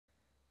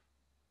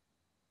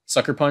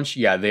Sucker Punch,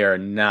 yeah, they are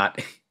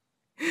not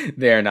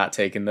they are not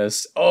taking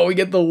this. Oh, we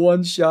get the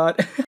one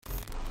shot.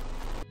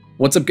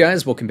 What's up,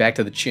 guys? Welcome back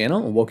to the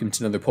channel, and welcome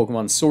to another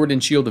Pokemon Sword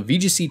and Shield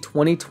VGC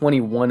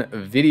 2021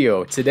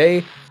 video.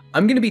 Today,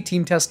 I'm going to be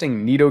team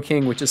testing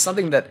NIDOKING, which is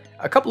something that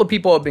a couple of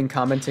people have been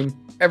commenting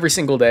every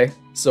single day.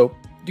 So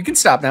you can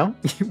stop now.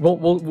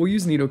 we'll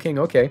use NIDOKING,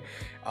 okay.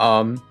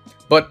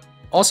 But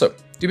also,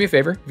 do me a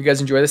favor, if you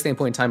guys enjoy this point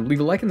in time, leave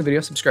a like in the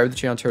video, subscribe to the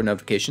channel, turn on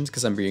notifications,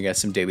 because I'm bringing you guys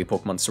some daily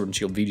Pokemon Sword and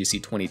Shield VGC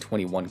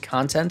 2021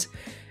 content.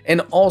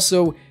 And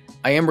also,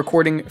 I am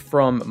recording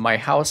from my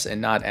house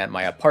and not at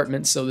my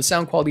apartment, so the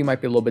sound quality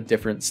might be a little bit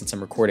different since I'm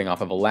recording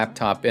off of a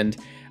laptop and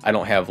I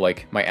don't have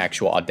like my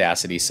actual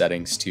Audacity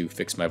settings to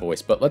fix my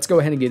voice. But let's go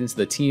ahead and get into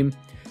the team.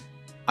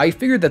 I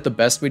figured that the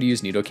best way to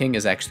use NIDOKING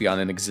is actually on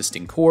an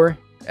existing core,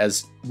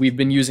 as we've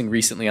been using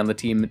recently on the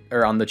team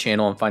or on the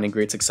channel and finding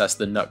great success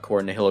the Nut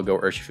Core,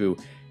 Nihilego,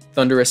 Urshifu,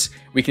 Thundurus.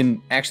 We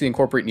can actually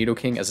incorporate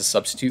NIDOKING as a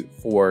substitute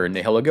for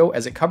Nihilego,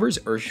 as it covers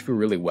Urshifu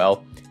really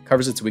well,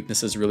 covers its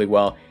weaknesses really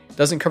well. It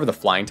doesn't cover the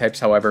flying types,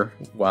 however,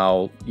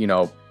 while, you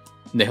know,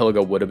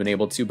 Nihilego would have been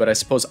able to, but I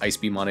suppose Ice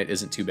Beam on it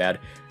isn't too bad.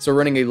 So we're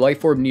running a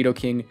Life Orb,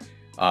 NIDOKING,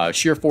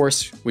 Sheer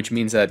Force, which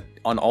means that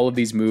on all of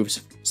these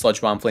moves,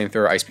 Sludge Bomb,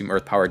 Flamethrower, Ice Beam,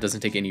 Earth Power,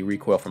 doesn't take any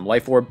recoil from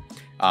Life Orb,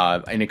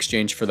 in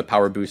exchange for the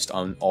power boost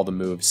on all the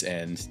moves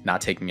and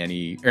not taking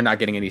any, or not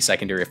getting any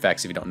secondary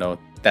effects. If you don't know,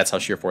 that's how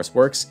Sheer Force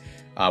works.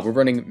 We're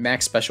running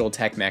Max Special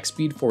Attack, Max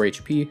Speed, 4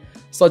 HP,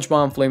 Sludge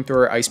Bomb,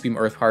 Flamethrower, Ice Beam,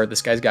 Earth Power.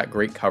 This guy's got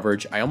great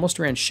coverage. I almost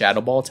ran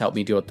Shadow Ball to help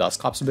me deal with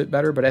Dusclops a bit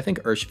better, but I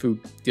think Urshifu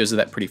deals with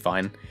that pretty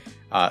fine.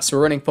 So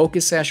we're running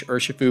Focus Sash,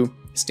 Urshifu,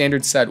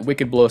 Standard Set,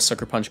 Wicked Blow,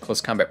 Sucker Punch,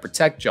 Close Combat,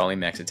 Protect, Jolly,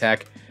 Max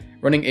Attack.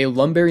 Running a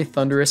Lumberry,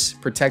 Thundurus,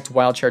 Protect,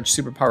 Wild Charge,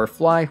 Superpower,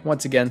 Fly,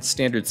 once again,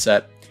 Standard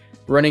Set.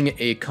 Running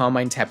a Calm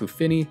Mind, Tapu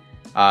Fini.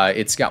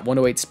 It's got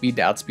 108 speed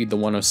to outspeed the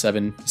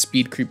 107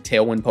 Speed Creep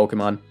Tailwind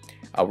Pokemon.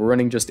 We're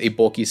running just a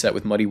bulky set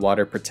with Muddy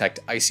Water, Protect,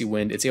 Icy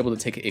Wind. It's able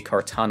to take a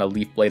Kartana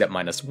Leaf Blade at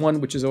 -1,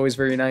 which is always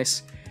very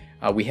nice.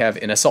 We have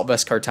an Assault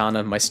Vest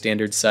Kartana, my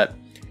standard set,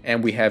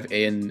 and we have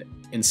an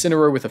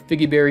Incineroar with a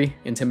Figgy Berry,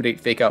 Intimidate,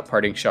 Fake Out,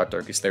 Parting Shot,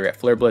 Darkest Lariat,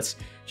 Flare Blitz.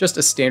 Just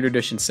a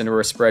standard-ish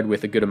Incineroar spread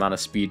with a good amount of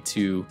speed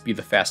to be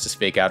the fastest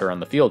Fake Outer on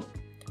the field.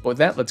 But with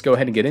that, let's go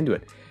ahead and get into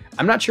it.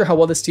 I'm not sure how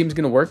well this team's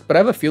going to work, but I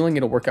have a feeling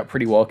it'll work out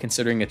pretty well,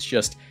 considering it's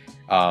just,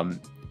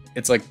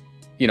 it's like,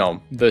 you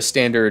know, the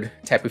standard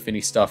Tapu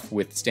Fini stuff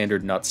with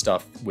standard Nut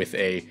stuff with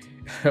a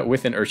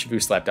with an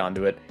Urshifu slapped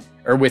onto it,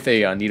 or with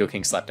a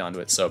NIDOKING slapped onto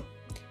it. So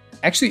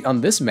actually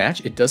on this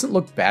match, it doesn't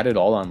look bad at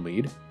all on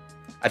lead.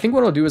 I think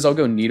what I'll do is I'll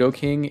go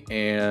NIDOKING,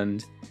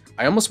 and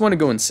I almost want to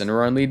go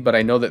Incineroar on lead, but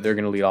I know that they're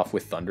going to lead off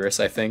with Thundurus,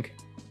 I think.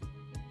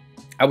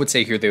 I would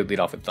say here they would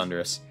lead off with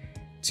Thundurus,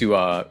 to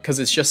because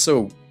it's just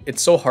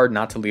it's so hard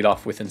not to lead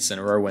off with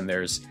Incineroar when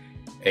there's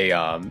a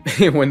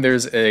when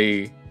there's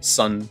a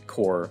Sun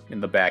Core in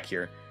the back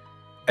here.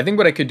 I think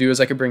what I could do is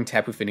I could bring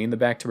Tapu Fini in the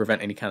back to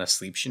prevent any kind of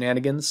sleep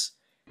shenanigans.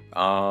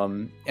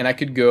 And I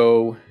could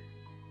go...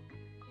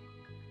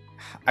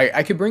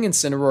 I could bring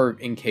Incineroar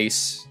in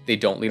case they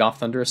don't lead off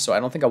Thundurus, so I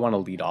don't think I want to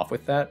lead off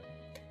with that.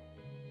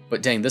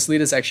 But dang, this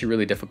lead is actually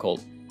really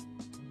difficult.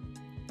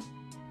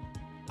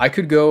 I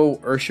could go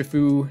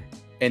Urshifu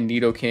and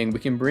NIDOKING. We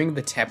can bring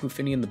the Tapu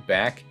Fini in the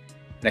back,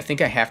 and I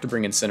think I have to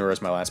bring Incineroar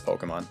as my last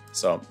Pokemon.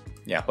 So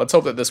yeah, let's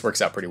hope that this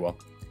works out pretty well.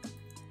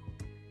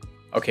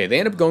 Okay, they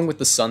end up going with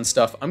the Sun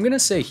stuff. I'm going to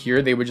say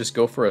here they would just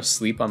go for a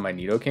sleep on my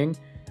NIDOKING.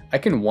 I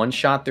can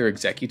one-shot their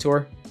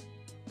Executor,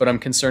 but I'm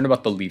concerned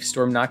about the Leaf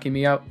Storm knocking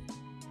me out.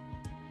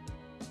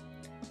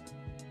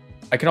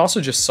 I can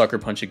also just Sucker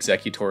Punch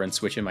Executor and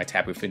switch in my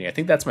Tapu Fini. I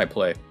think that's my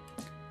play.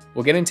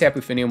 We'll get in Tapu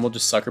Fini and we'll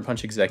just Sucker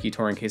Punch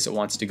Executor in case it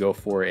wants to go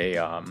for a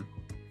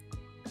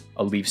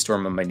Leaf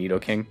Storm on my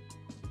NIDOKING.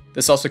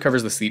 This also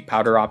covers the Sleep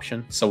Powder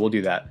option, so we'll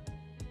do that.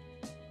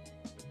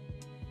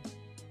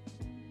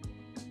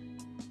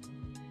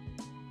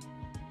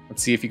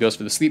 Let's see if he goes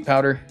for the Sleep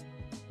Powder.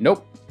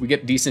 Nope, we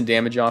get decent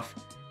damage off.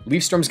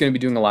 Leaf Storm's going to be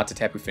doing a lot to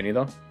Tapu Fini,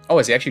 though. Oh,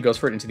 as he actually goes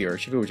for it into the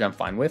Urshifu, which I'm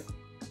fine with.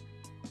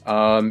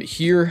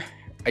 Here,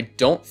 I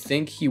don't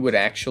think he would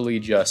actually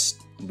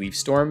just Leaf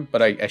Storm,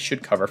 but I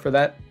should cover for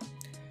that.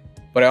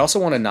 But I also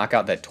want to knock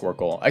out that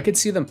Torkoal. I could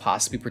see them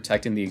possibly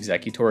protecting the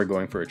Executor or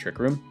going for a Trick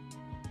Room.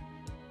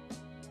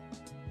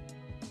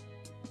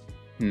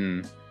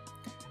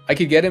 I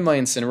could get in my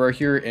Incineroar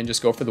here and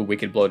just go for the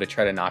Wicked Blow to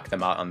try to knock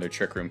them out on their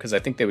Trick Room, because I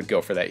think they would go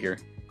for that here.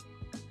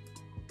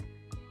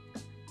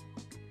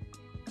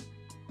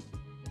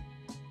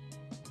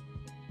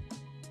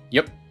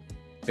 Yep,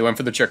 they went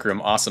for the Trick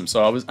Room. Awesome.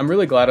 So I'm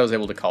really glad I was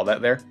able to call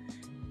that there.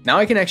 Now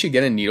I can actually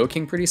get a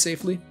NIDOKING pretty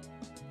safely.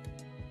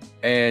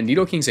 And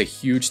NIDOKING's a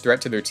huge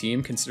threat to their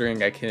team,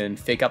 considering I can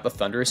fake out the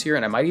Thundurus here,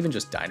 and I might even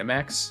just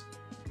Dynamax.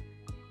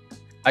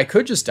 I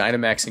could just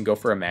Dynamax and go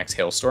for a Max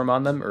Hailstorm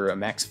on them, or a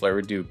Max Flare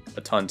would do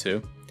a ton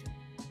too.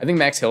 I think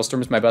Max Hailstorm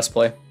is my best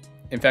play.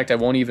 In fact, I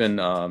won't even...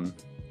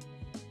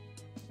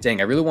 Dang,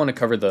 I really want to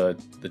cover the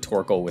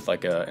Torkoal with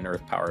like an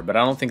Earth Power, but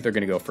I don't think they're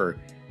going to go for...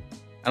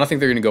 I don't think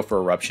they're going to go for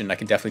Eruption. I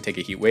can definitely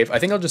take a Heat Wave. I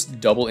think I'll just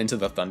double into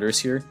the Thundurus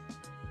here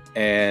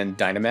and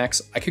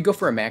Dynamax. I could go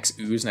for a Max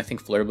Ooze, and I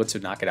think Flare Blitz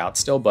would knock it out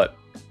still, but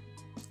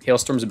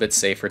Hailstorm's a bit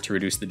safer to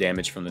reduce the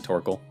damage from the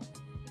Torkoal.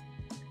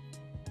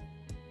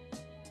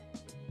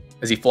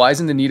 As he flies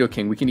into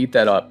Nidoking, we can eat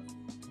that up.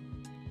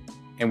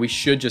 And we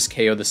should just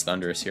KO this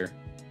Thundurus here.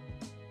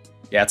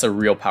 Yeah, it's a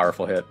real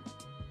powerful hit.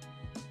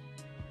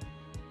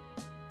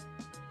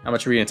 How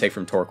much are we going to take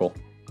from Torkoal?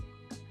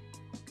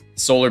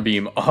 Solar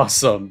Beam,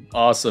 awesome,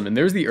 awesome. And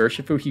there's the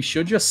Urshifu. He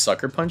should just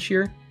Sucker Punch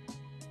here.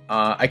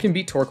 I can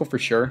beat Torkoal for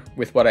sure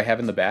with what I have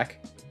in the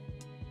back.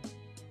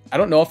 I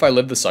don't know if I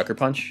live the Sucker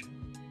Punch.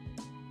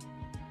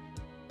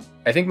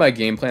 I think my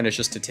game plan is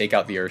just to take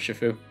out the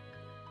Urshifu.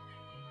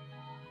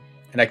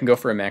 And I can go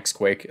for a Max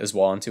Quake as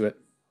well into it.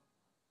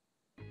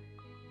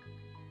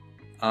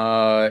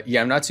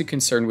 Yeah, I'm not too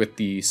concerned with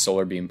the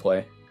Solar Beam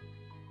play.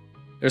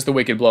 There's the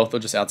Wicked Blow. They'll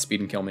just outspeed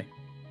and kill me.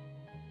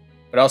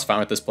 But I was fine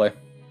with this play.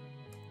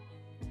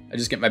 I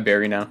just get my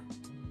berry now.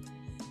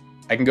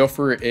 I can go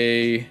for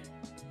a...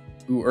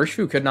 Ooh,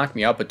 Urshifu could knock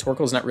me out, but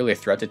Torkoal's not really a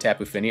threat to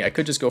Tapu Fini. I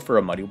could just go for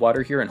a Muddy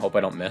Water here and hope I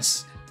don't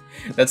miss.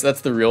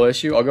 That's the real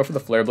issue. I'll go for the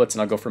Flare Blitz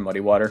and I'll go for Muddy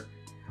Water.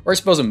 Or I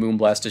suppose a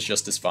Moonblast is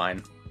just as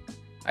fine.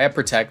 I have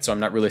Protect, so I'm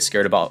not really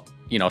scared about,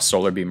 you know,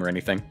 Solar Beam or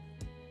anything.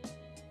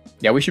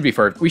 Yeah, we should be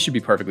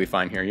perfectly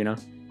fine here, you know?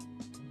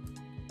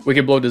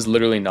 Wicked Blow does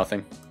literally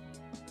nothing.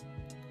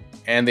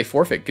 And they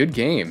forfeit. Good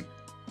game.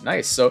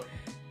 Nice. So,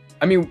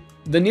 I mean,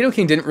 the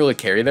Nidoking didn't really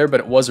carry there, but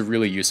it was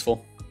really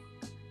useful.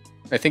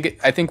 I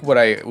think what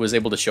I was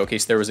able to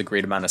showcase there was a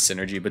great amount of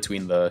synergy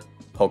between the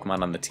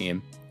Pokemon on the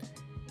team.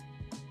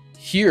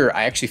 Here,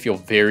 I actually feel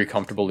very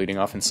comfortable leading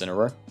off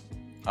Incineroar.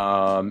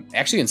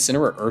 Actually,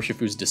 Incineroar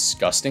Urshifu's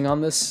disgusting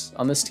on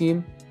this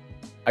team.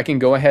 I can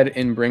go ahead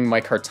and bring my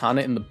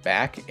Kartana in the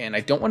back, and I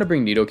don't want to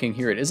bring Nidoking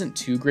here. It isn't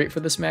too great for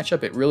this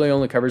matchup. It really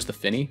only covers the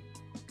Fini.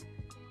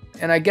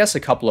 And I guess a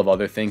couple of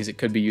other things it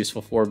could be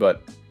useful for,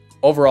 but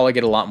overall I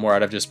get a lot more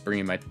out of just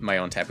bringing my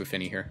own Tapu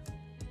Fini here.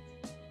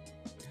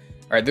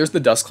 Alright, there's the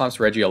Dusclops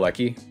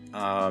Regieleki.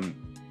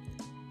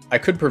 I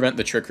could prevent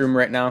the Trick Room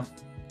right now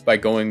by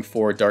going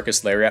for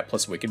Darkest Lariat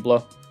plus Wicked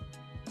Blow.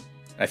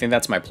 I think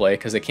that's my play,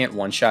 because they can't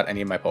one-shot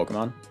any of my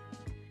Pokemon.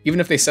 Even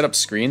if they set up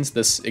screens,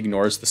 this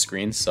ignores the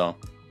screens, so...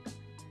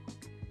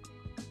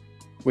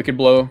 Wicked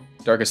Blow,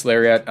 Darkest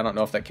Lariat, I don't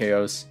know if that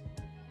KOs.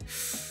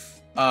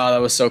 That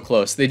was so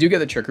close. They do get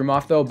the Trick Room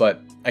off, though,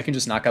 but I can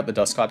just knock out the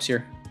Dusclops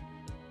here.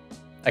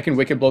 I can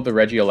Wicked Blow the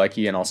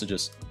Regieleki and also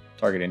just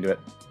target into it.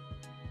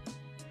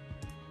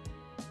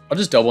 I'll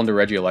just double into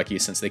Regieleki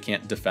since they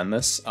can't defend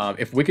this.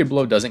 If Wicked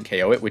Blow doesn't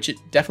KO it, which it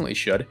definitely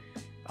should,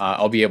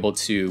 I'll be able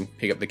to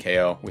pick up the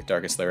KO with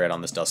Darkest Lariat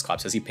on this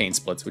Dusclops as he Pain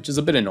Splits, which is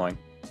a bit annoying.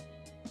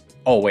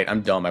 Oh wait,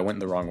 I'm dumb. I went in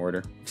the wrong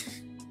order.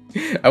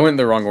 I went in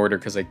the wrong order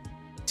because I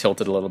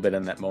tilted a little bit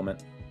in that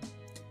moment.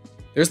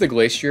 There's the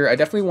Glacier. I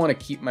definitely want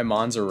to keep my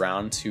Mons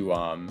around to...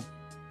 I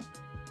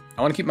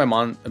want to keep my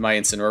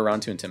Incineroar around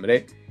to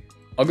Intimidate.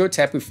 I'll go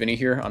Tapu Fini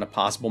here on a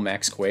possible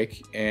Max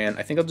Quake, and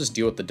I think I'll just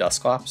deal with the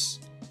Dusclops.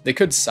 They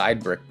could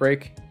side Brick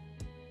Break.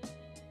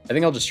 I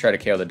think I'll just try to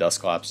KO the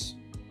Dusclops.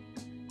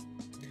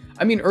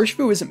 I mean,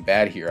 Urshifu isn't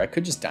bad here. I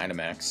could just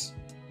Dynamax,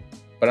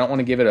 but I don't want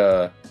to give it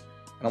a...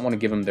 I don't want to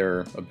give them their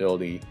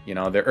ability, you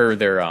know,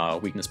 their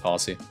weakness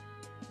policy.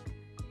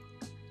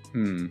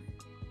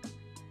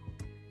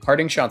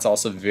 Parting Shot's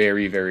also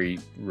very, very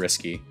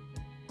risky.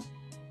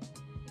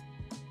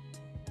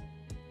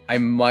 I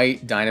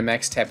might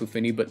Dynamax Tapu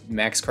Fini, but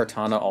Max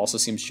Kartana also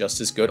seems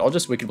just as good. I'll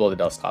just Wicked Blow the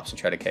Dusclops and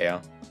try to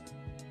KO.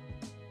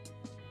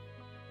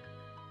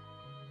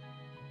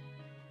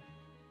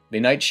 They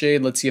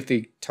Nightshade. Let's see if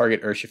they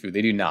target Urshifu.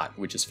 They do not,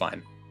 which is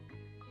fine.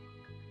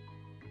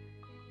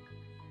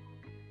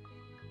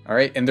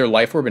 Alright, and they're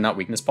Life Orb and not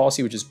Weakness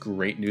Policy, which is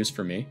great news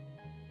for me.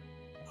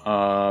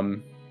 I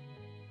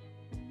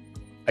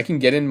can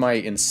get in my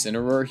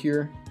Incineroar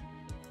here.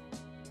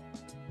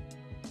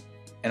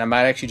 And I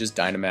might actually just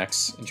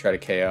Dynamax and try to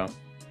KO.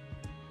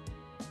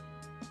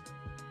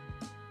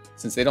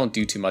 Since they don't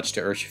do too much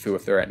to Urshifu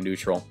if they're at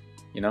neutral,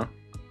 you know?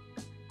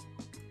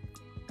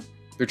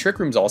 Their Trick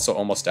Room's also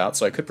almost out,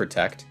 so I could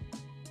Protect.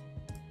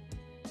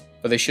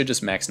 But they should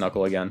just Max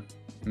Knuckle again.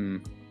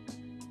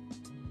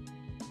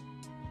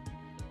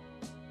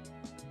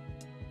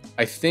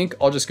 I think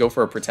I'll just go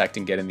for a Protect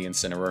and get in the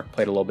Incineroar.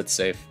 Play it a little bit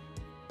safe.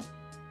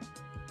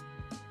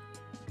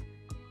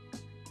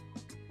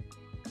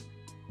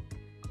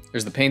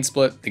 There's the Pain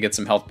Split. They get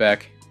some health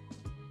back.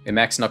 They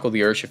Max Knuckle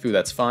the Urshifu.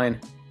 That's fine.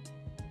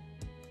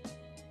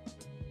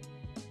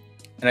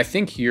 And I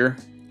think here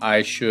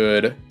I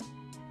should...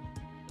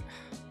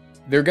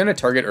 They're going to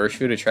target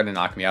Urshifu to try to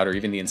knock me out, or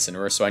even the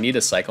Incineroar, so I need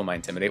to cycle my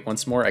Intimidate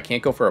once more. I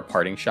can't go for a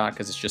Parting Shot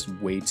because it's just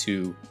way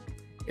too...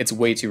 It's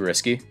way too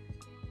risky.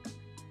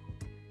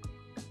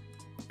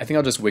 I think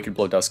I'll just Wicked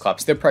Blow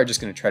Dusclops. They're probably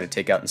just going to try to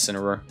take out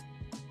Incineroar.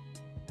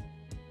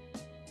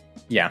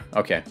 Yeah,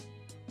 okay.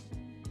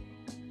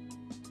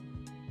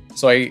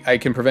 So I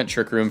can prevent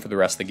Trick Room for the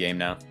rest of the game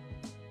now,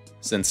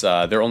 since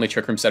their only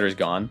Trick Room setter is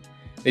gone.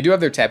 They do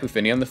have their Tapu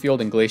Fini on the field,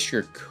 and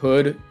Glacier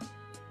could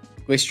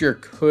Glacier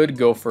could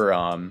go for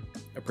a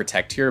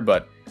Protect here,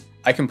 but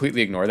I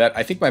completely ignore that.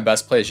 I think my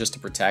best play is just to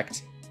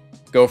Protect.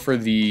 Go for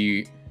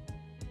the...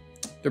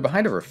 They're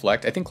behind a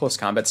Reflect. I think Close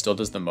Combat still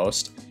does the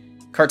most.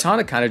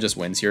 Kartana kind of just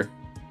wins here.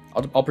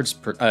 I'll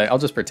just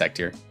Protect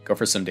here. Go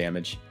for some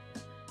damage.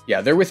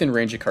 Yeah, they're within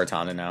range of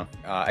Kartana now.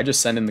 I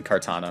just send in the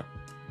Kartana.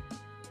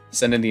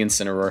 Send in the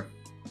Incineroar.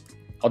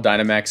 I'll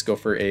Dynamax, go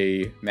for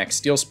a Max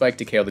Steel Spike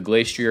to KO the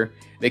Glacier.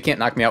 They can't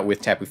knock me out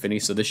with Tapu Fini,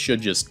 so this should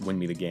just win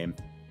me the game.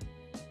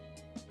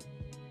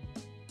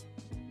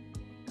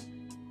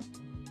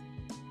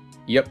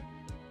 Yep.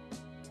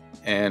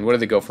 And what did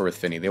they go for with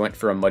Fini? They went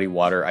for a Muddy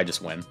Water. I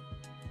just win.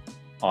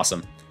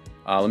 Awesome.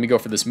 Let me go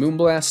for this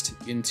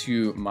Moonblast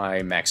into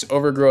my Max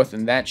Overgrowth,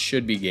 and that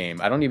should be game.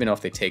 I don't even know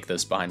if they take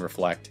this behind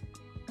Reflect.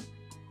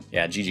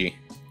 Yeah, GG.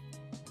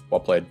 Well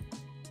played.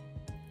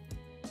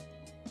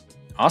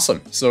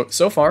 Awesome.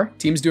 So far,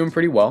 team's doing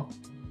pretty well.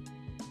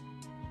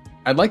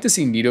 I'd like to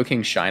see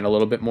Nidoking shine a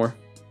little bit more.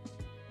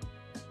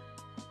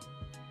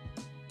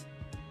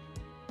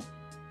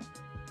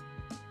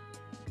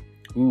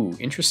 Ooh,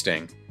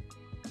 interesting.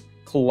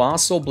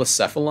 Colossal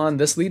Blacephalon.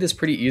 This lead is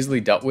pretty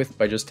easily dealt with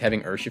by just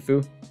having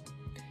Urshifu.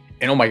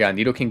 And oh my god,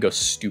 Nidoking goes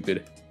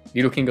stupid.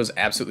 Nidoking goes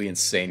absolutely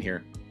insane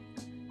here.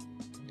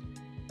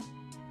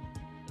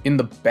 In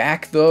the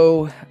back,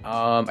 though,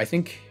 I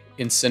think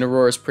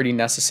Incineroar is pretty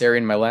necessary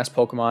in my last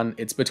Pokemon.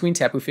 It's between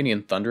Tapu Fini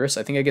and Thundurus.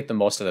 I think I get the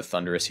most out of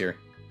Thundurus here.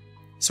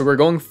 So we're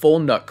going full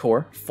Nut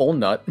Core, full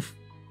Nut.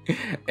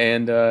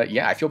 And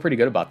yeah, I feel pretty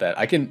good about that.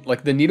 I can,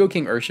 like, the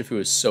Nidoking Urshifu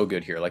is so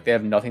good here. Like, they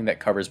have nothing that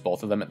covers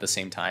both of them at the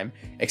same time,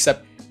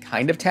 except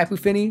kind of Tapu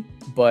Fini,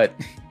 but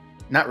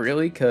not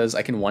really, because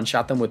I can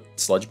one-shot them with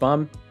Sludge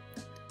Bomb.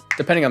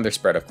 Depending on their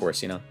spread, of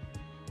course, you know.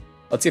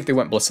 Let's see if they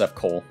went Blisef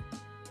Coal.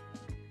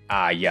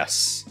 Ah,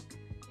 yes.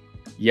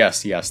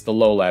 Yes, yes, the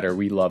low ladder,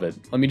 we love it.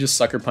 Let me just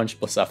Sucker Punch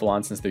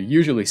Blacephalon, since they're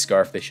usually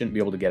Scarf, they shouldn't be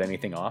able to get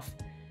anything off.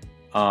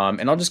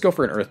 And I'll just go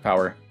for an Earth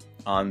Power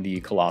on the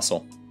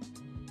Colossal.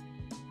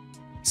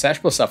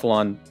 Sash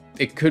Blacephalon,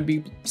 it could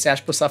be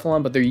Sash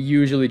Blacephalon, but they're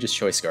usually just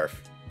Choice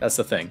Scarf. That's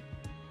the thing.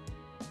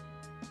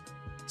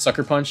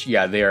 Sucker Punch,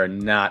 yeah, they are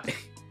not...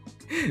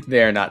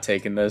 they are not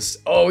taking this.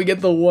 Oh, we get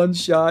the one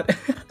shot.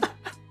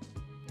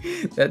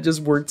 That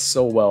just worked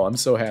so well. I'm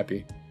so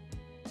happy.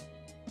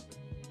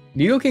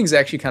 Nidoking's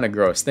actually kind of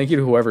gross. Thank you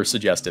to whoever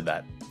suggested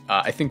that.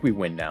 I think we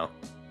win now.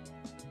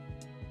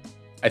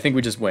 I think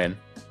we just win.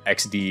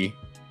 XD.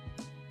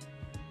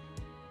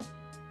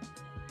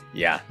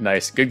 Yeah,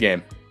 nice. Good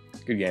game.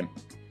 Good game.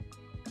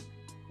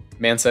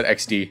 Man said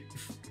XD.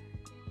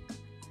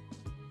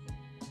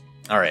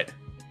 Alright.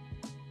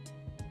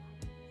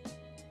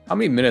 How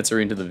many minutes are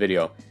into the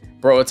video?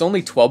 Bro, it's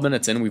only 12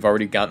 minutes in. We've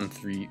already gotten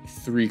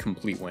three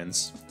complete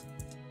wins.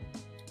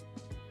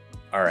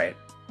 Alright.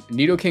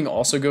 Nidoking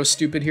also goes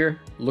stupid here.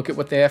 Look at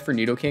what they have for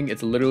Nidoking.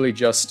 It's literally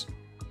just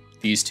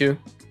these two.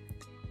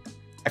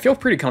 I feel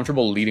pretty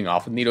comfortable leading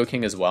off with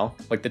Nidoking as well.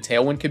 Like, the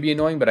Tailwind could be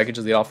annoying, but I could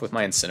just lead off with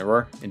my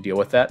Incineroar and deal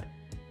with that.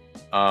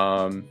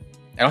 I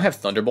don't have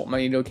Thunderbolt my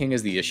Nidoking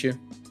is the issue.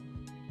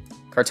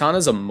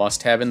 Kartana's a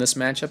must-have in this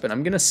matchup, and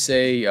I'm going to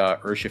say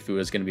Urshifu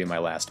is going to be my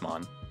last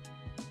Mon.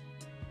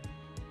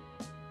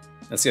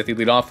 Let's see if they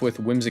lead off with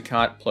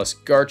Whimsicott plus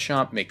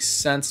Garchomp. Makes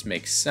sense,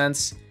 makes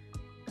sense.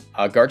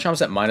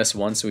 Garchomp's at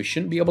 -1, so he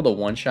shouldn't be able to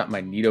one-shot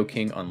my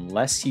Nidoking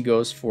unless he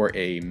goes for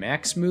a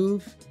max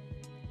move.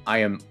 I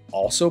am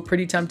also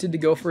pretty tempted to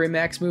go for a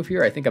max move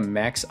here. I think a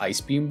max Ice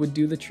Beam would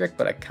do the trick,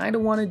 but I kind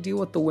of want to deal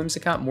with the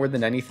Whimsicott more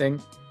than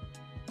anything.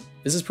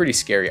 This is pretty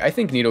scary. I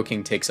think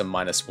Nidoking takes a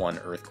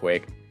 -1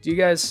 Earthquake. Do you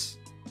guys...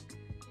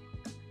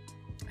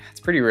 It's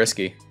pretty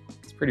risky.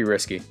 It's pretty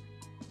risky.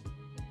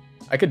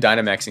 I could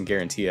Dynamax and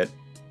guarantee it,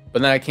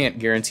 but then I can't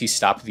guarantee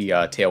stop the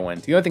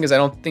Tailwind. The other thing is I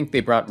don't think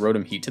they brought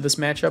Rotom Heat to this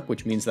matchup,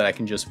 which means that I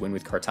can just win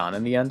with Kartana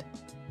in the end.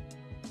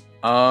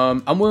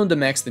 I'm willing to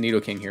max the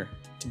Nidoking here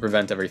to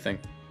prevent everything.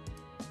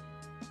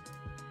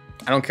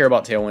 I don't care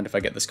about Tailwind if I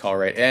get this call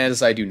right,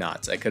 as I do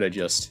not. I could have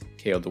just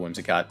KO'd the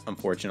Whimsicott,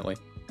 unfortunately.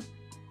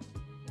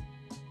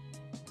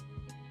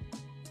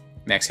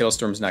 Max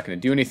Hailstorm's not going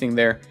to do anything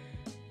there.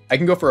 I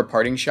can go for a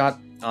Parting Shot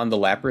on the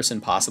Lapras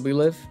and possibly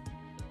live.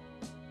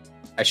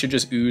 I should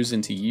just Ooze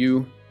into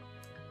you.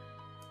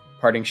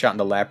 Parting Shot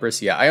into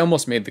Lapras. Yeah, I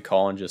almost made the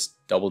call and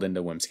just doubled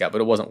into Whimsicott,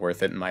 but it wasn't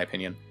worth it in my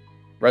opinion.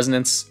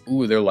 Resonance.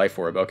 Ooh, their Life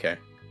Orb. Okay.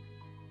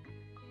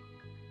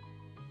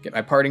 Get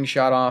my Parting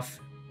Shot off.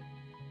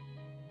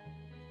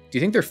 Do you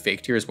think they're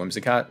faked here as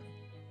Whimsicott?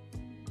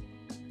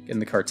 Get in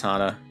the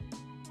Kartana.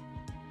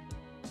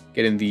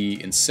 Get in the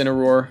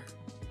Incineroar.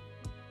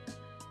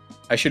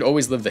 I should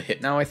always live the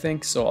hit now, I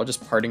think, so I'll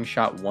just Parting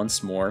Shot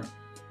once more.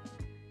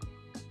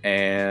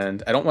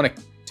 And I don't want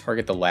to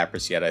target the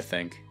Lapras yet, I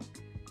think.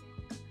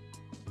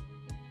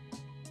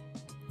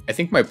 I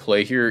think my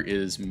play here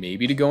is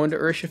maybe to go into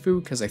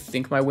Urshifu, because I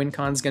think my win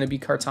con is going to be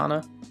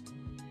Kartana.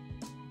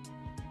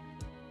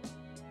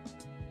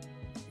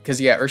 Because,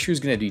 yeah,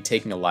 Urshifu's going to be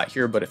taking a lot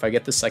here, but if I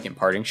get the second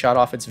Parting Shot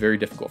off, it's very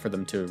difficult for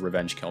them to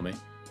revenge kill me.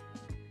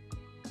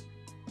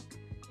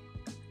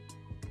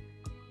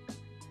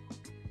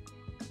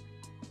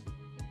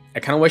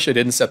 kind of wish I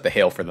didn't set the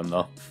hail for them,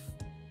 though.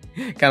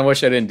 Kind of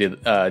wish I didn't do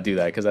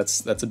that,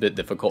 because that's a bit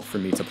difficult for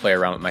me to play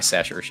around with my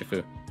Sash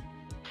Urshifu.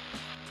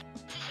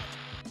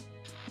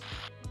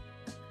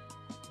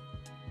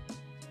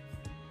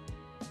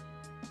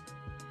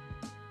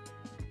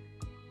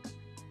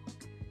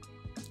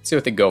 Let's see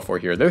what they go for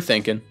here. They're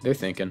thinking. They're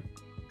thinking.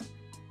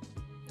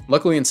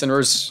 Luckily,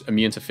 Incineroar's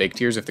immune to Fake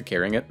Tears if they're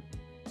carrying it.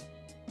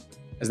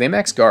 As they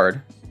max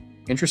guard,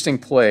 interesting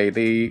play.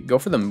 They go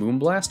for the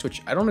Moonblast,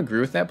 which I don't agree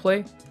with that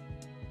play,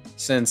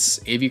 since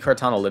AV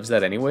Kartana lives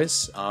that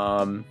anyways.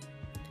 Now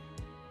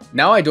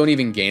I don't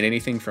even gain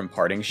anything from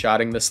parting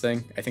shotting this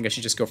thing. I think I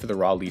should just go for the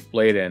Raw Leaf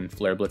Blade and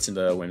Flare Blitz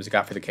into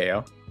Whimsicott for the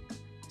KO.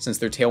 Since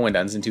their Tailwind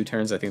ends in 2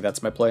 turns, I think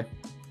that's my play.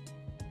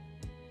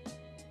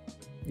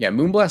 Yeah,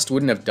 Moonblast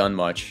wouldn't have done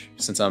much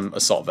since I'm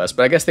Assault Vest,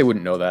 but I guess they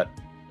wouldn't know that.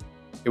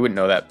 They wouldn't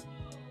know that.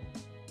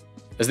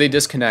 As they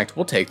disconnect,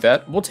 we'll take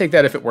that. We'll take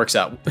that if it works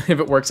out. If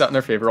it works out in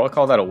their favor, I'll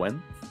call that a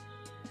win.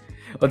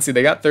 Let's see,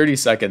 they got 30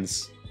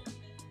 seconds.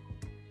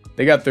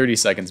 They got 30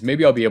 seconds.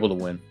 Maybe I'll be able to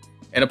win.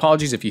 And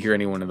apologies if you hear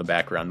anyone in the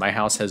background. My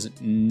house has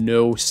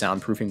no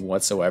soundproofing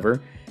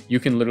whatsoever. You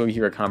can literally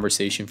hear a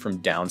conversation from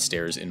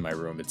downstairs in my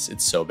room.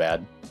 It's so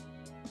bad.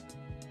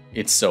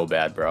 It's so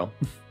bad, bro.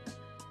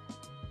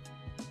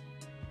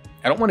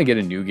 I don't want to get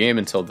a new game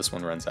until this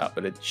one runs out,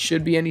 but it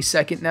should be any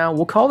second now.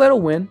 We'll call that a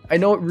win. I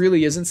know it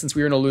really isn't since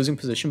we were in a losing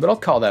position, but I'll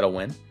call that a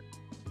win.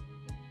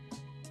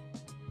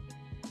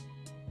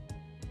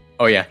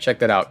 Oh yeah, check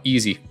that out.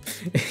 Easy.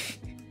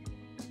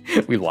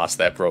 We lost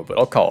that, bro, but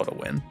I'll call it a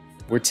win.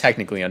 We're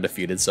technically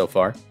undefeated so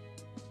far.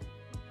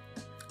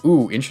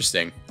 Ooh,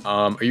 interesting.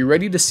 Are you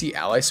ready to see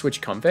Ally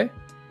switch Comfey?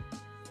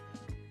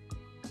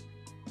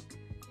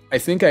 I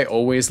think I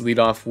always lead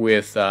off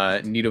with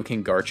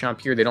Nidoking Garchomp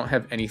here. They don't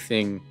have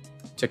anything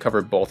to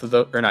cover both of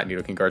those, or not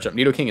Nidoking Garchomp,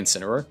 Nidoking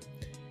Incineroar.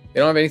 They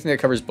don't have anything that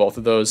covers both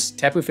of those.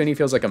 Tapu Fini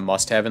feels like a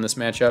must-have in this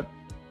matchup.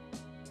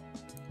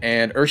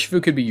 And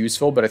Urshifu could be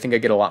useful, but I think I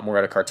get a lot more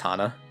out of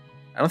Kartana.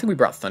 I don't think we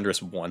brought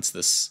Thundurus once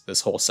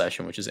this whole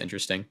session, which is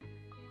interesting.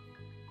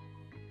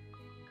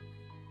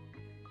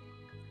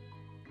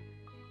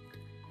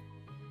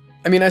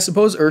 I mean, I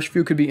suppose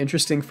Urshifu could be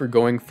interesting for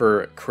going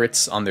for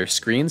crits on their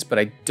screens, but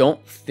I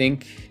don't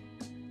think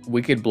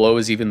Wicked Blow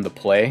is even the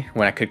play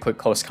when I could click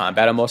Close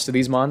Combat on most of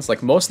these mons.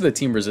 Like, most of the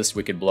team resists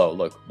Wicked Blow.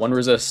 Look, 1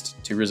 resist,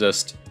 2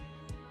 resist,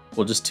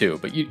 well, just 2,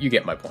 but you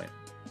get my point.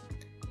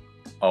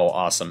 Oh,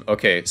 awesome.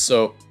 Okay,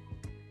 so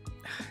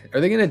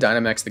are they going to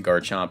Dynamax the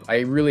Garchomp? I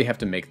really have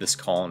to make this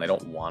call, and I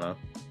don't wanna.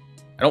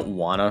 I don't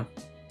wanna.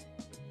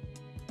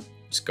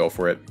 Just go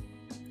for it.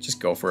 Just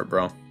go for it,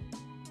 bro.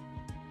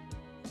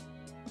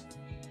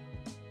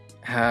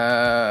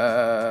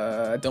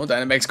 Don't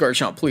Dynamax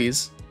Garchomp,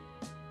 please.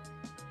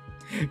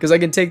 Because I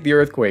can take the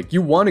Earthquake.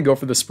 You want to go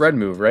for the spread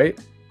move, right?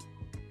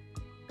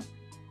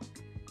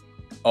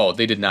 Oh,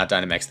 they did not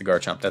Dynamax the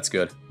Garchomp. That's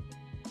good.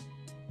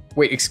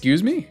 Wait,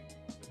 excuse me?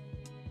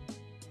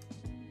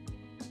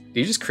 Did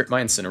you just crit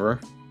my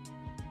Incineroar?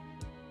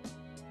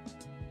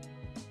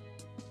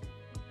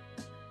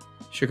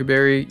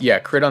 Sugarberry? Yeah,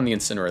 crit on the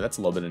Incineroar. That's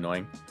a little bit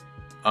annoying.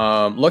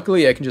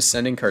 Luckily, I can just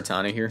send in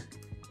Kartana here.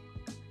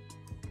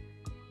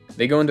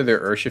 They go into their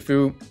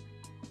Urshifu.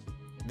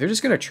 They're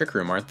just going to Trick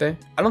Room, aren't they?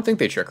 I don't think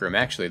they Trick Room,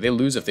 actually. They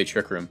lose if they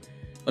Trick Room.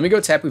 Let me go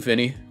Tapu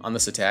Fini on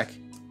this attack.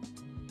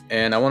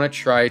 And I want to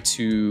try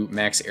to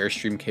max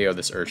Airstream KO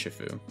this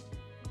Urshifu.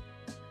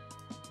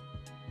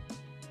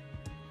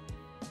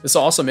 This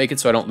will also make it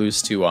so I don't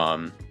lose to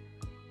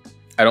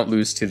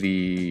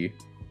the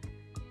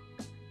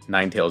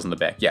Ninetales in the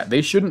back. Yeah,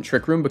 they shouldn't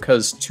Trick Room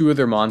because 2 of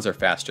their Mons are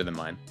faster than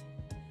mine.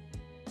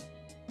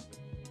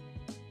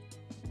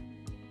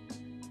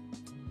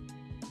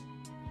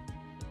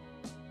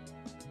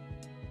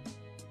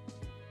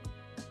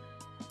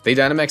 They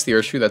Dynamax the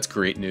Urshifu, that's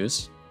great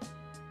news.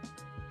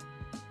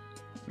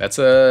 That's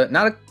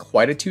not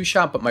quite a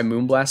 2-shot, but my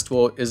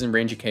Moonblast is in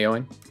range of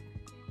KOing.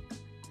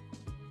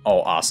 Oh,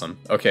 awesome.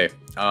 Okay,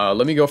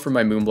 let me go for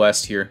my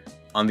Moonblast here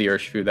on the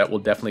Urshifu. That will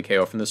definitely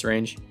KO from this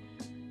range.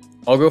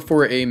 I'll go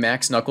for a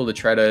Max Knuckle to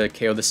try to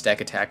KO the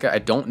Stakataka. I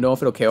don't know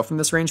if it'll KO from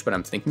this range, but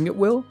I'm thinking it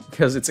will,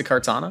 because it's a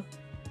Kartana.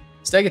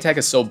 Stakataka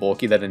is so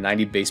bulky that a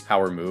 90 base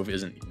power move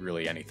isn't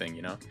really anything,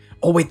 you know?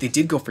 Oh wait, they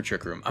did go for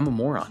Trick Room. I'm a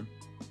moron.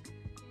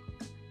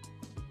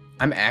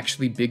 I'm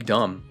actually big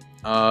dumb,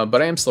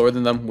 but I am slower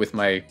than them with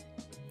my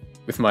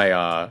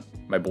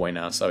boy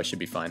now, so I should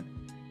be fine.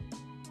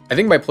 I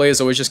think my play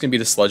is always just gonna be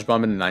to Sludge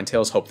Bomb into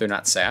Ninetales, hope they're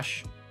not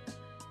Sash,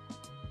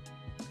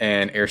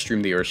 and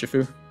Airstream the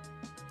Urshifu,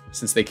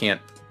 since they can't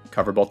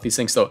cover both these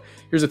things. So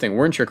here's the thing: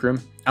 we're in Trick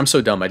Room. I'm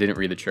so dumb I didn't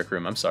read the Trick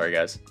Room. I'm sorry,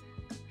 guys.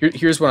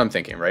 Here's what I'm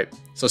thinking, right?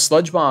 So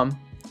Sludge Bomb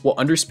will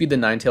underspeed the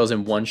Ninetales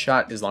in 1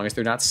 shot as long as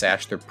they're not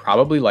Sash. They're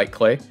probably Light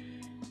Clay.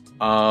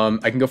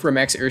 I can go for a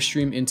Max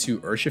Airstream into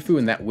Urshifu,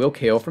 and that will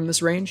KO from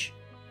this range.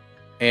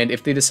 And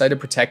if they decide to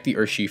protect the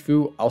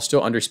Urshifu, I'll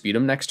still underspeed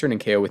them next turn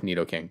and KO with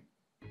Nidoking.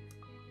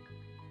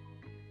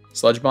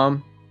 Sludge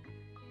Bomb.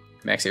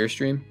 Max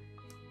Airstream.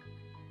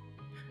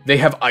 They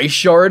have Ice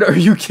Shard? Are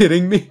you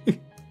kidding me?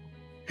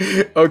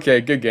 Okay,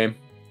 good game.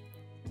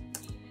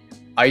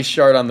 Ice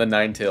Shard on the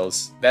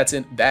Ninetales.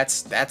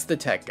 That's the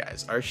tech,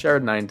 guys. Ice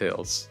Shard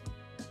Ninetales.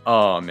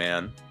 Oh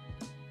man.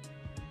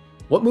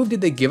 What move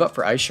did they give up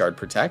for Ice Shard?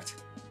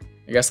 Protect?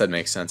 I guess that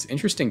makes sense.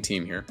 Interesting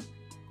team here.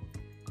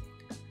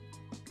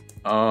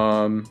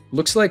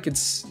 Looks like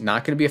it's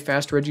not going to be a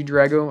fast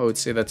Regidrago. I would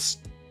say this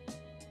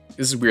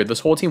is weird. This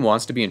whole team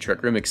wants to be in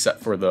Trick Room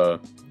except for the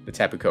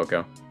Tapu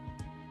Koko.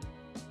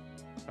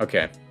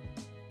 Okay.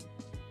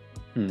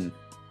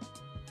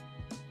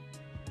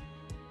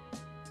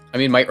 I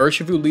mean, my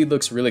Urshifu lead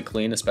looks really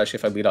clean, especially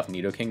if I lead off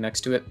Nidoking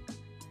next to it.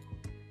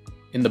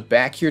 In the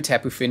back here,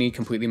 Tapu Fini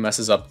completely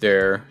messes up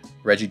their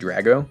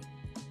Regidrago.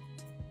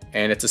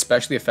 And it's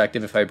especially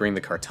effective if I bring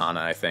the Kartana,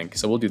 I think.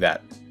 So we'll do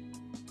that.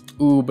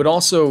 Ooh, but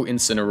also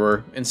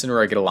Incineroar.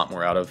 Incineroar I get a lot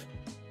more out of.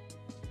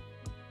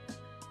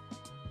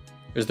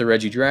 There's the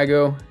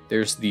Regidrago.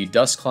 There's the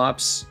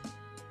Dusclops.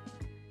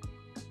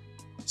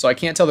 So I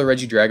can't tell the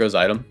Regidrago's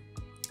item.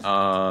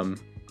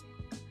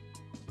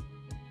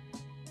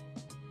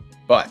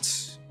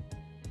 But.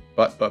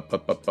 I'm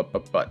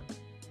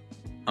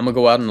gonna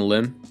go out on a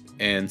limb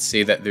and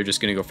say that they're just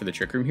gonna go for the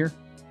Trick Room here.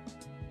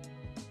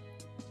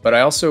 But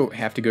I also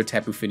have to go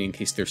Tapu Fini in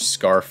case there's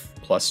Scarf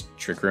plus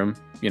Trick Room,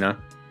 you know?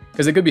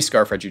 Because it could be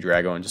Scarf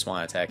Regidrago and just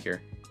want to attack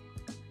here.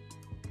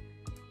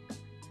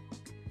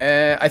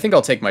 I think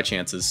I'll take my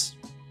chances.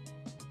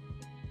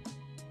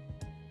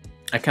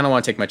 I kind of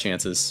want to take my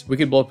chances.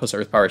 Wicked Blow plus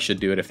Earth Power should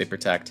do it if they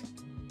protect.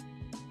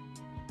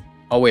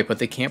 Oh wait, but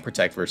they can't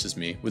protect versus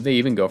me. Would they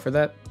even go for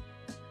that?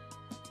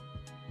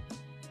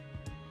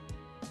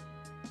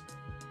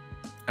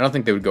 I don't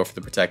think they would go for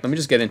the protect. Let me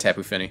just get in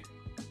Tapu Fini.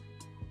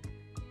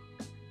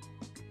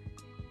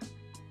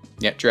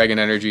 Yeah, Dragon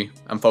Energy.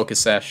 I'm Focus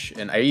Sash,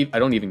 and I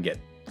don't even get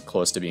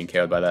close to being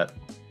KO'd by that.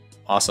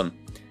 Awesome.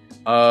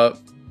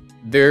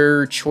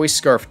 They're Choice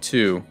Scarf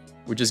 2,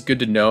 which is good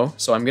to know,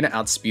 so I'm going to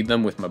outspeed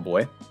them with my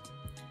boy.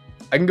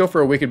 I can go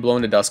for a Wicked Blow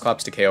into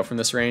Dusclops to KO from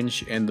this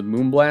range, and the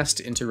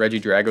Moonblast into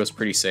Regidrago is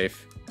pretty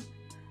safe.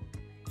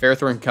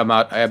 Ferrothorn can come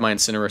out. I have my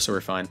Incineroar, so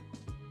we're fine.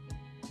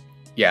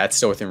 Yeah, it's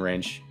still within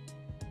range.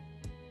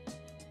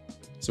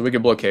 So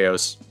Wicked Blow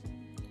KOs.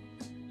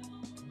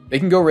 They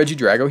can go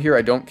Regidrago here,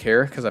 I don't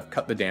care, because I've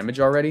cut the damage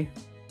already.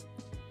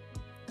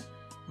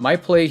 My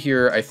play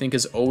here, I think,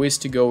 is always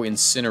to go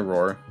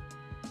Incineroar.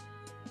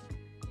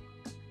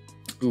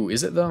 Ooh,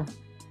 is it though?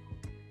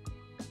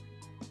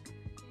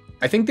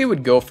 I think they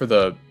would go for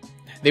the...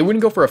 They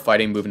wouldn't go for a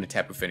fighting move into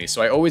Tapu Fini,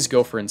 so I always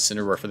go for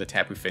Incineroar for the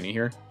Tapu Fini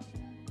here.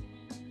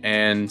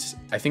 And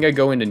I think I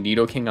go into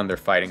Nidoking on their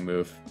fighting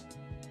move.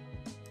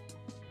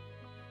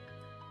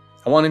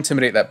 I want to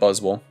intimidate that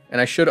Buzzwole,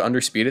 and I should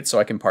underspeed it so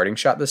I can Parting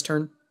Shot this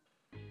turn.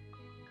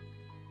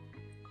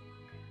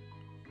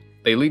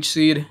 They Leech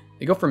Seed.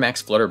 They go for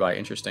Max Flutterby.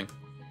 Interesting.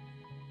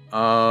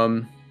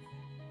 I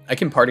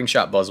can Parting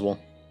Shot Buzzwole.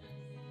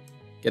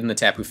 Get in the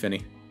Tapu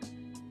Fini.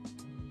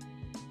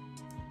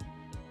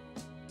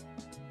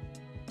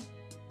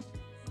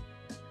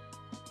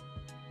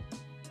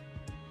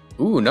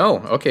 Ooh, no.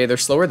 Okay, they're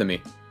slower than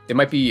me. They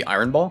might be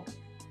Iron Ball.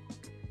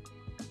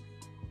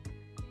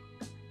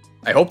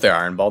 I hope they're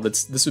Iron Ball.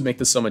 This would make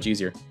this so much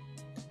easier.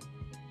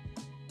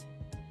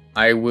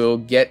 I will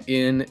get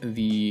in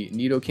the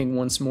Nidoking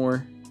once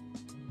more.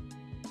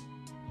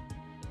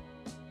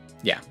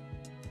 Yeah.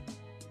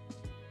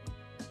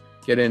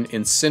 Get in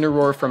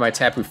Incineroar for my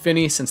Tapu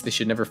Fini, since they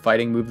should never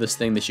fighting move this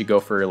thing. They should go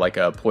for like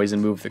a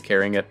poison move if they're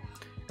carrying it.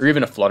 Or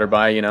even a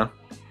Flutterby, you know.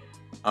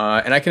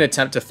 And I can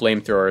attempt to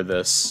Flamethrower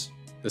this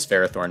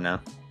Ferrothorn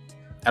now.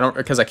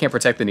 Because I can't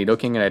protect the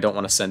Nidoking, and I don't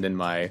want to send in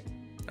my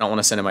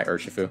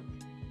Urshifu.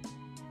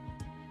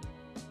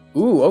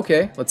 Ooh,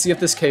 okay. Let's see if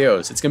this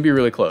KOs. It's gonna be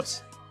really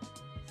close.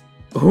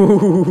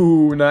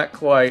 Ooh, not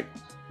quite.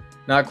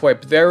 Not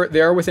quite. But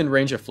they are within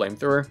range of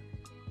Flamethrower.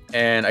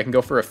 And I can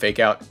go for a Fake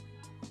Out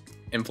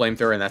in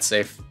Flamethrower, and that's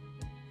safe.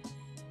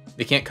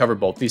 They can't cover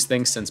both these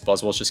things since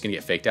Buzzwole's just gonna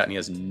get faked out and he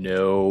has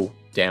no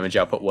damage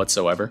output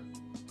whatsoever.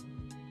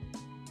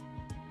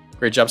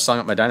 Great job sawing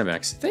up my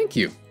Dynamax. Thank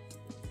you.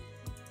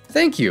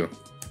 Thank you.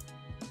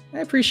 I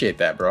appreciate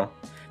that, bro.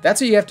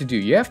 That's what you have to do.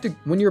 You have to,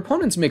 when your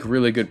opponents make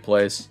really good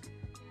plays,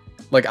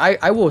 like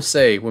I will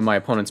say when my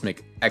opponents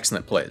make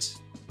excellent plays.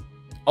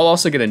 I'll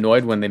also get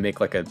annoyed when they make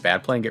like a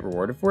bad play and get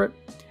rewarded for it.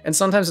 And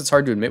sometimes it's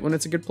hard to admit when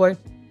it's a good play.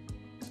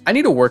 I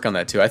need to work on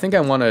that too. I think I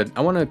want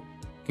to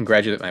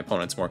congratulate my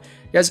opponents more.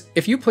 Guys,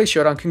 if you play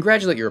Showdown,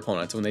 congratulate your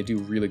opponents when they do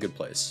really good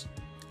plays.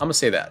 I'm going to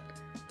say that.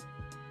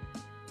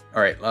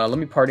 Alright, let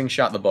me Parting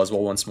Shot the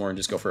Buzzwole once more and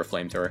just go for a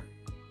Flamethrower.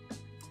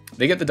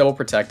 They get the double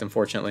protect,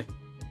 unfortunately.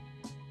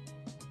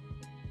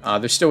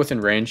 They're still within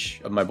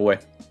range of my boy.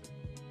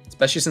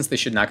 Especially since they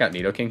should knock out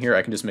Nidoking here,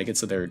 I can just make it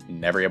so they're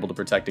never able to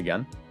protect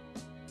again.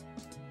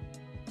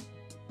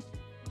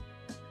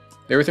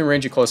 They're within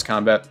range of close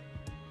combat.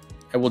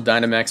 I will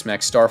Dynamax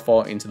Max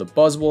Starfall into the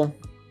Buzzwole.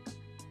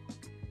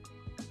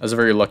 That was a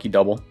very lucky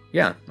double.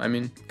 Yeah, I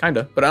mean,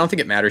 kinda. But I don't think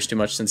it matters too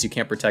much since you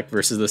can't protect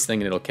versus this thing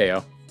and it'll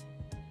KO.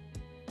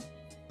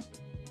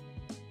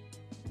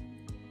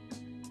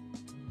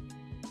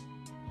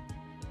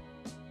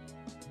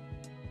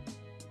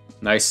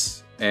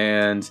 Nice.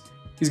 And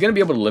he's going to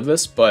be able to live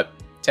this, but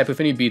Tapu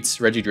Fini beats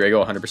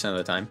Regidrago 100% of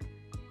the time.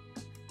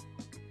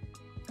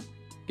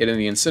 Get in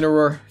the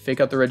Incineroar, fake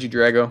out the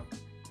Regidrago.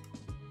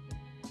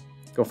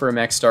 Go for a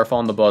Max Starfall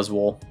on the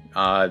Buzzwole.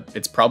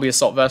 It's probably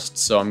Assault Vest,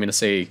 so I'm going to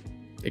say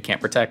it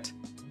can't protect.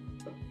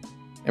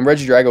 And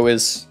Regidrago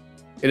is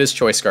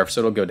Choice Scarf,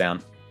 so it'll go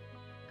down.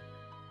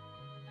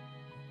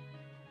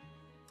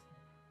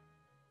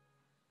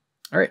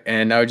 Alright,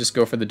 and now I just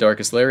go for the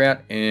Darkest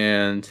Lariat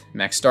and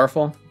Max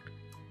Starfall.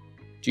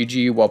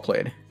 GG, well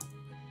played.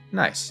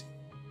 Nice.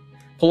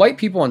 Polite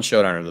people on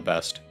Showdown are the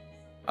best.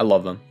 I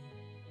love them.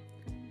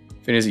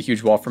 Finn is a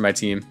huge wall for my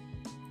team.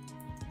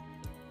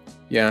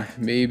 Yeah,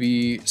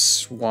 maybe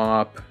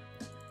swap...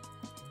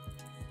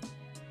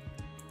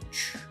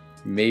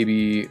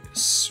 Maybe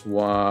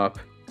swap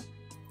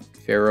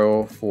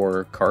Pharaoh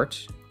for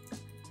Cart.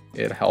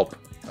 It'd help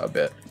a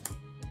bit.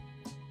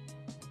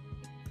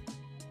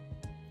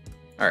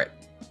 Alright,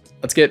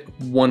 let's get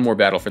one more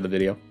battle for the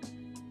video.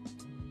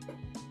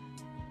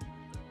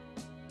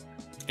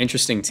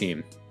 Interesting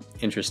team.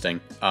 Interesting.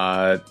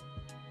 I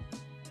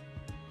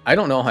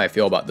don't know how I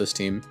feel about this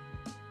team.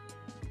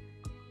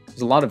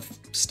 There's a lot of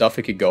stuff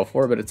it could go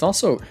for, but it's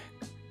also...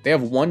 They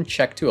have one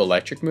check to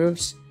electric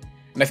moves,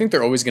 and I think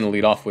they're always going to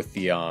lead off with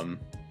the... I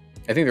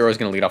think they're always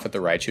going to lead off with the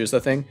Raichu is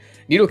the thing.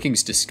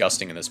 Nidoking's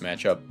disgusting in this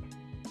matchup.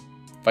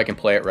 If I can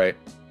play it right.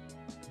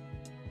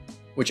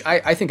 Which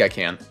I think I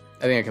can.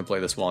 I think I can play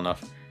this well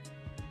enough.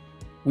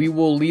 We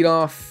will lead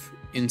off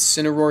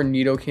Incineroar,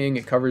 Nidoking.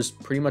 It covers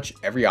pretty much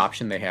every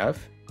option they have.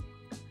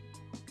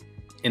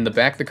 In the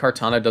back, the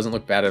Kartana doesn't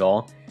look bad at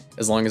all,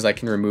 as long as I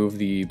can remove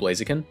the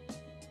Blaziken.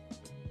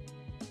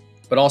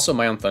 But also,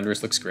 my own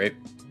Thundurus looks great.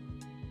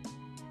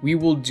 We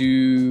will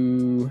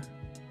do...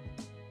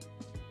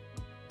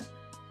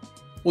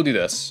 We'll do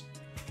this.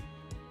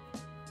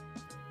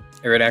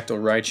 Aerodactyl,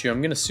 Raichu.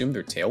 I'm going to assume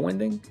they're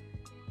Tailwinding.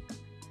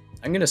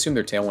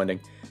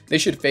 They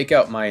should fake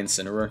out my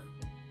Incineroar.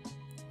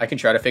 I can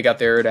try to fake out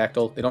the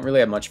Aerodactyl. They don't really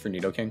have much for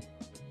Nidoking,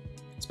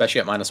 especially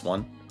at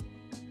 -1.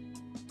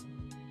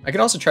 I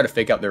could also try to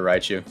fake out their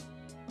Raichu,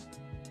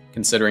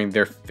 considering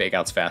their fake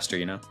out's faster,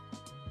 you know?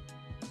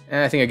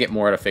 And I think I get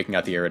more out of faking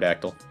out the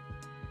Aerodactyl.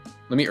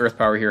 Let me Earth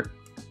Power here.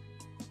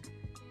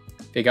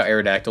 Fake out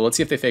Aerodactyl. Let's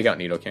see if they fake out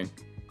Nidoking.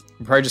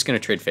 I'm probably just going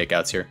to trade fake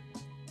outs here.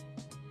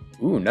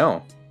 Ooh,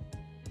 no.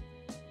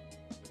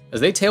 As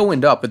they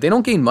Tailwind up, but they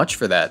don't gain much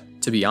for that,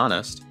 to be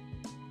honest.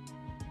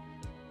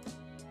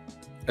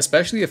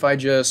 Especially if I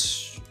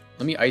just...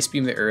 Let me Ice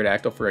Beam the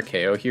Aerodactyl for a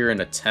KO here and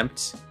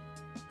attempt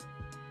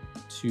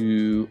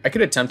to... I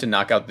could attempt to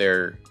knock out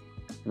their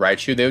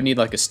Raichu. They would need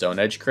like a Stone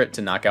Edge crit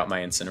to knock out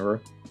my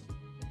Incineroar.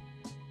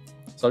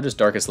 So I'll just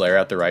Darkest Lair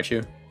out the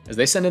Raichu. As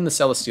they send in the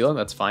Celesteela,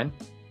 that's fine.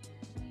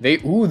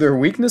 Ooh, their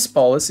weakness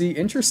policy.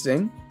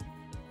 Interesting.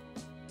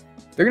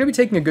 They're going to be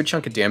taking a good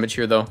chunk of damage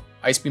here, though.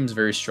 Ice Beam's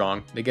very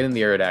strong. They get in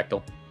the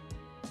Aerodactyl.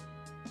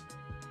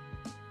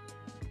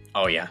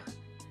 Oh, yeah.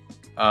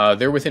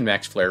 They're within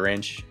max flare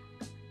range.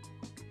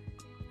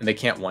 And they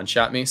can't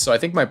one-shot me. So I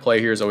think my play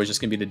here is always just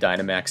going to be to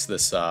Dynamax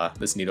this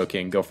this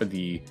Nidoking. Go for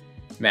the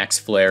max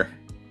flare.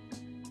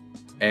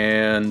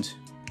 And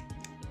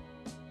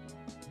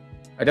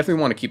I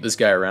definitely want to keep this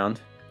guy around.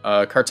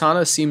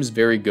 Kartana seems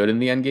very good in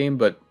the endgame,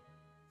 but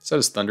so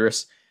does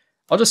Thundurus.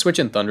 I'll just switch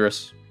in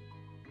Thundurus.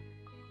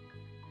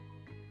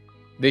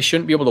 They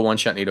shouldn't be able to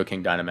one-shot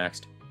Nidoking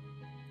Dynamaxed.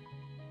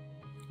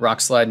 Rock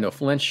Slide, no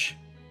flinch.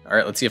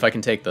 Alright, let's see if I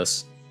can take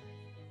this.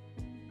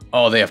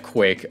 Oh, they have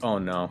Quake. Oh,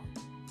 no.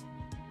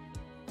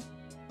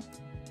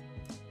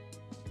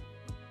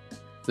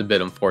 It's a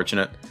bit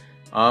unfortunate.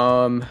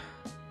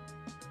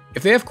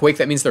 If they have Quake,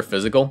 that means they're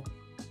physical.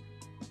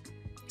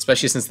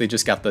 Especially since they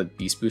just got the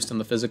Beast Boost on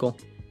the physical.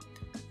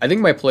 I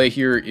think my play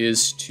here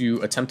is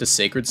to attempt to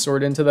Sacred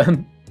Sword into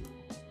them.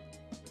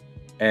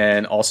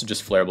 And also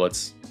just Flare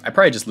Blitz. I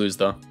probably just lose,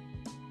 though.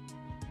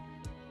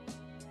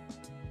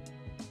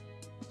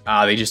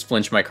 Ah, they just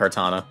flinch my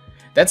Kartana.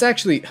 That's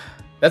actually...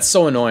 That's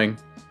so annoying.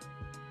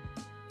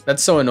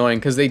 That's so annoying,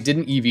 because they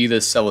didn't EV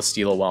this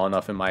Celesteela well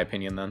enough, in my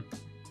opinion, then.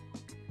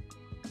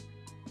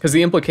 Because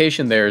the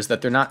implication there is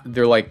that they're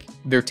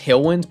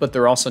Tailwind, but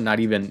they're also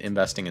not even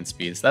investing in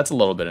speed, so that's a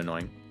little bit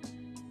annoying.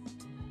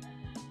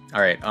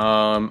 Alright,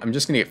 I'm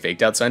just going to get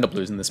faked out, so I end up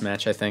losing this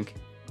match, I think.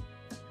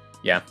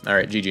 Yeah,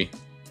 alright, GG.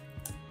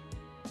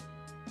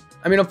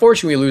 I mean,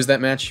 unfortunately, we lose that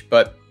match,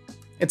 but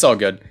it's all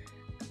good.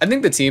 I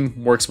think the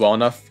team works well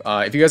enough.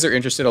 If you guys are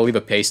interested, I'll leave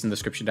a paste in the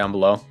description down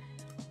below.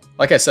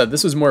 Like I said,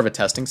 this was more of a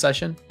testing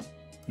session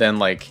than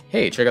like,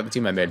 hey, check out the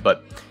team I made.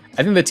 But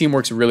I think the team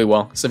works really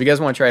well. So if you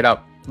guys want to try it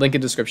out, link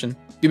in the description.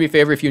 Do me a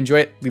favor if you enjoy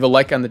it, leave a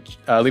like on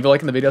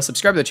the video,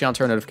 subscribe to the channel,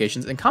 turn on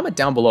notifications, and comment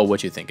down below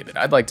what you think of it.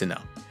 I'd like to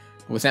know.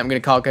 With that, I'm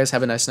going to call it, guys.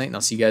 Have a nice night, and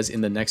I'll see you guys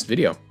in the next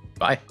video.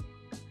 Bye.